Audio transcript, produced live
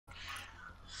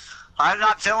I'm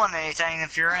not feeling anything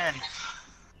if you're in.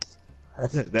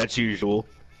 That's usual.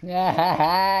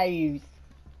 Yeah,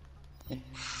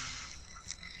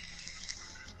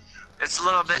 It's a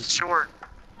little bit short.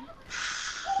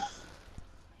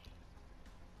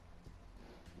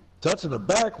 Touching the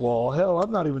back wall? Hell,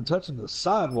 I'm not even touching the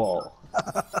side wall.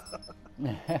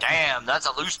 Damn, that's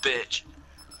a loose bitch.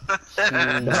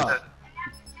 Nah.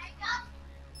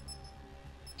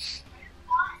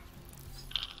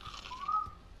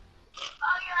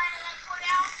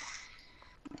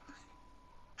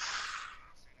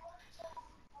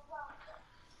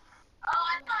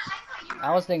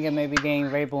 I was thinking maybe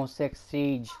getting Rainbow Six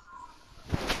Siege.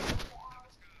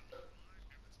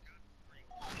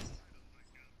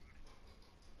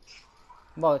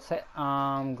 Well,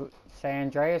 San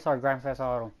Andreas or Grand Theft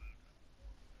Auto?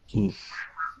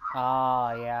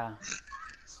 Ah, yeah.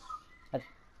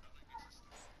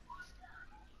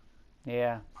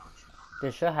 Yeah.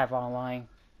 They should have online.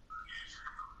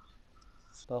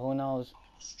 But who knows?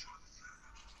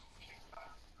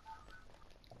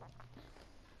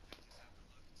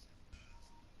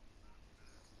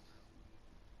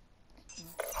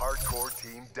 Hardcore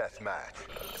team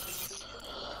deathmatch.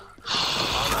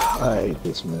 I hate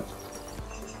this map.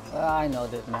 I know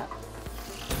this map.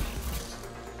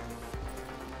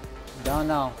 Don't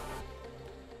know.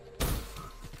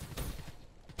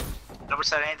 Nobody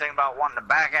said anything about wanting to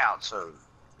back out, so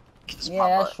kiss my Yeah,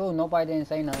 that's butt. true. Nobody didn't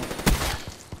say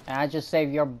nothing. And I just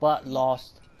saved your butt,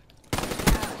 Lost.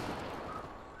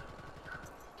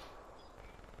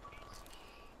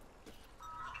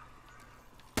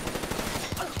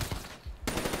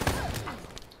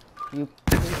 You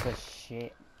piece of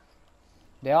shit.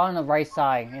 They're on the right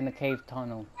side in the cave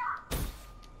tunnel.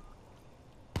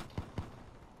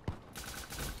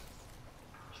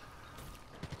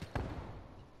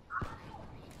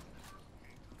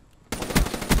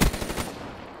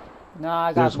 No,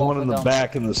 I got There's both one in of the them.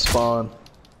 back in the spawn.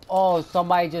 Oh,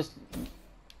 somebody just...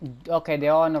 Okay,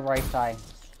 they're all on the right side.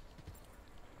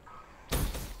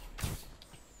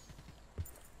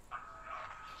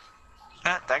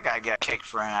 That guy got kicked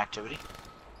for inactivity.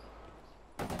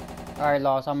 Alright,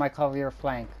 Lost, I might cover your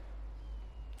flank.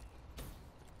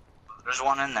 There's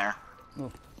one in there.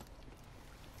 Ooh.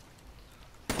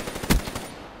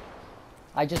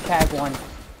 I just tagged one.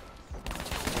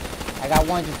 I got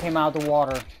one just came out of the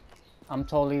water. I'm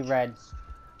totally red.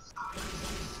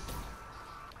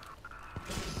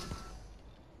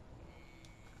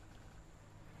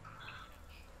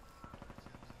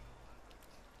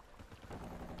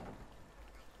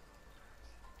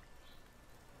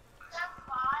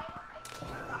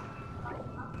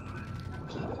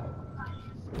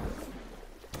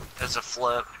 There's a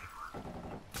flip.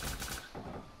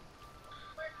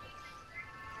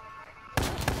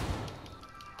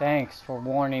 Thanks for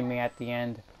warning me at the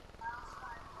end.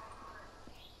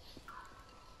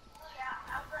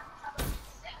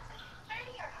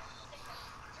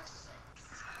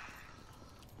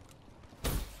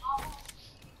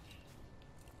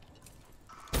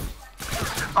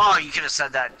 Oh, you could have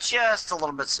said that just a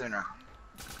little bit sooner.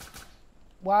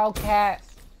 Wildcat.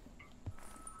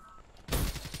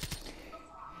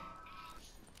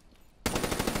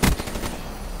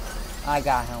 I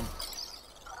got him.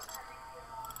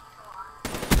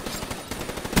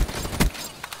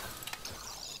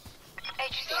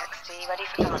 HCXD ready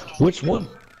for tasking. Which one?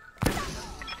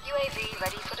 UAV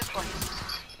ready for deployment.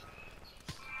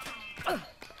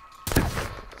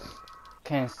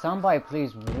 Can somebody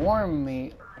please warn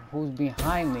me who's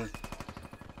behind me?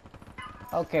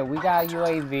 Okay, we got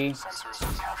UAV. Sensors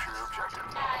will capture your objective.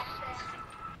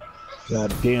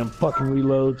 Goddamn fucking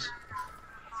reloads.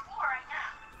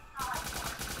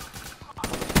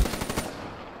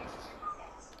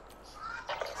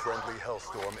 Friendly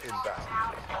Hellstorm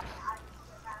inbound.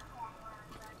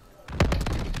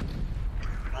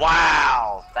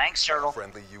 Wow. Thanks, Turtle.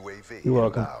 Friendly UAV You're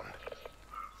welcome. inbound.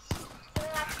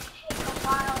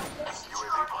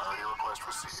 UAV priority request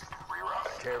received.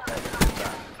 Rerouting. Care package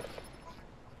inbound.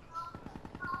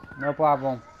 No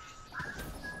problem.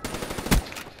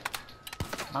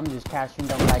 I'm just catching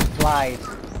them like flies.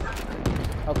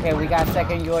 Okay, we got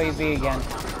second UAV again.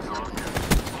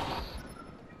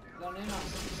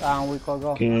 We could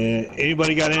go. Can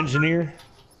anybody got engineer?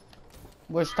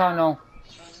 Which tunnel?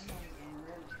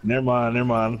 Never mind, never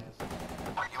mind.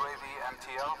 UAV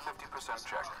MTL 50%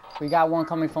 check. We got one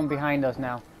coming from behind us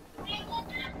now.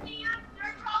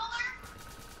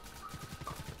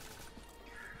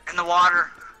 In the water.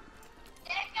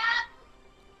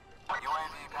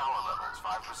 UAV power levels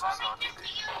 5% RTB.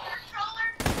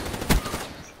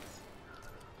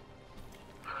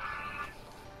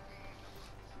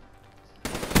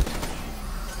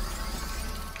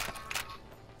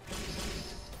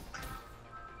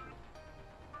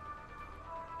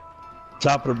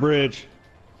 Top of the bridge.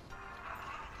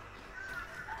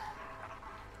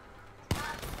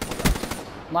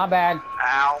 My bad.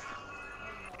 Ow.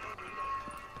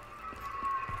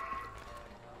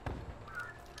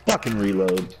 Fucking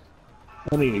reload.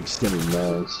 I need extended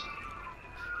mags.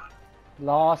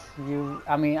 Lost you.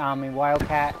 I mean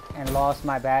Wildcat and lost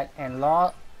my bad and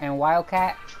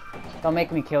Wildcat. Don't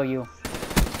make me kill you.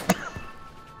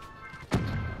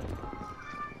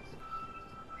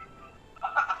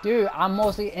 Dude, I'm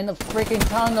mostly in the freaking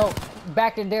tunnel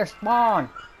back in their spawn.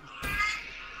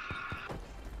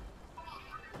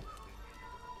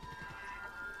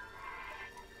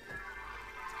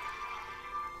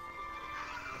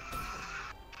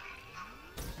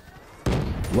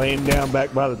 Laying down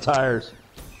back by the tires.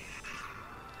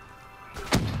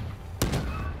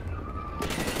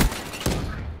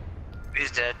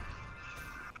 He's dead.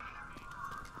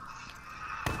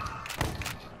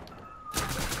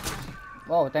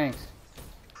 Oh, thanks.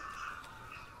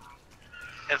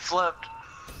 It flipped.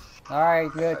 Alright,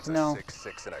 good That's to know. a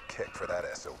 6-6 and a kick for that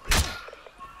SOB.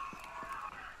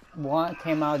 One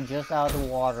came out just out of the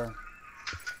water.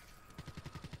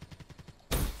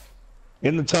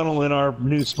 In the tunnel in our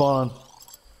new spawn.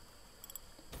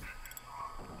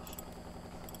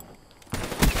 Yeah,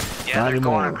 Not they're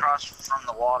anymore. going across from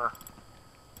the water.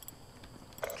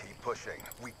 Keep pushing.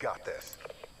 We got this.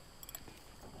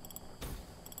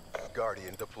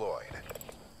 Guardian deployed.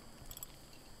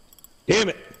 Damn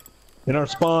it! In our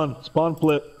spawn. Spawn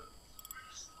flip.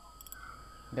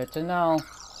 Good to know.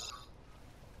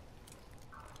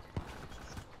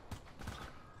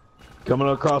 Coming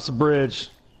across the bridge.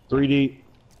 3 deep.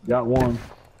 Got one.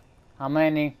 How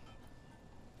many?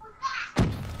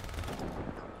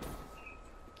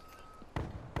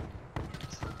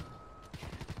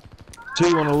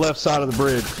 Two on the left side of the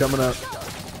bridge. Coming up.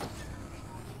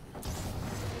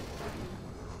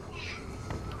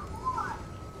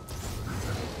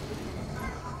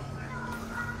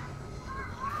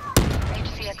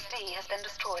 HCXD has been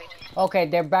destroyed. Okay,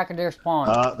 they're back at their spawn.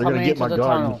 They're gonna coming get into my the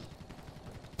garden. tunnel.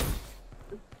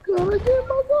 Gonna get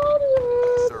my body.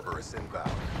 Cerberus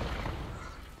inbound.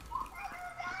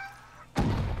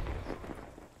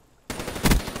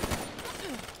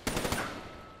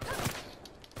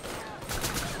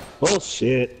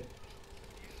 Bullshit.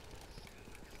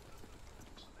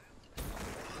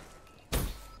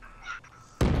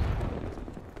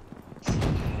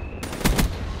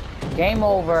 Game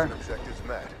over. Objectives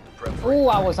met. Prep for Ooh,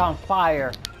 I was on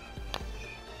fire.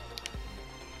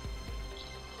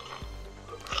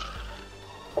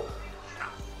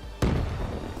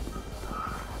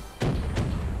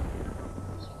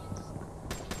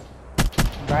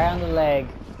 Right on the leg.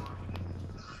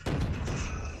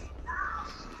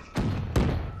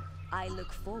 I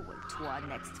look forward to our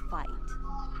next fight.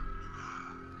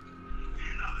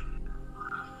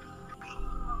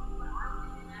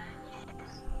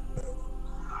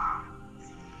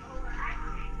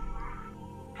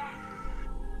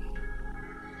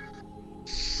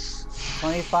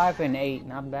 $25 and $8,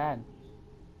 not bad.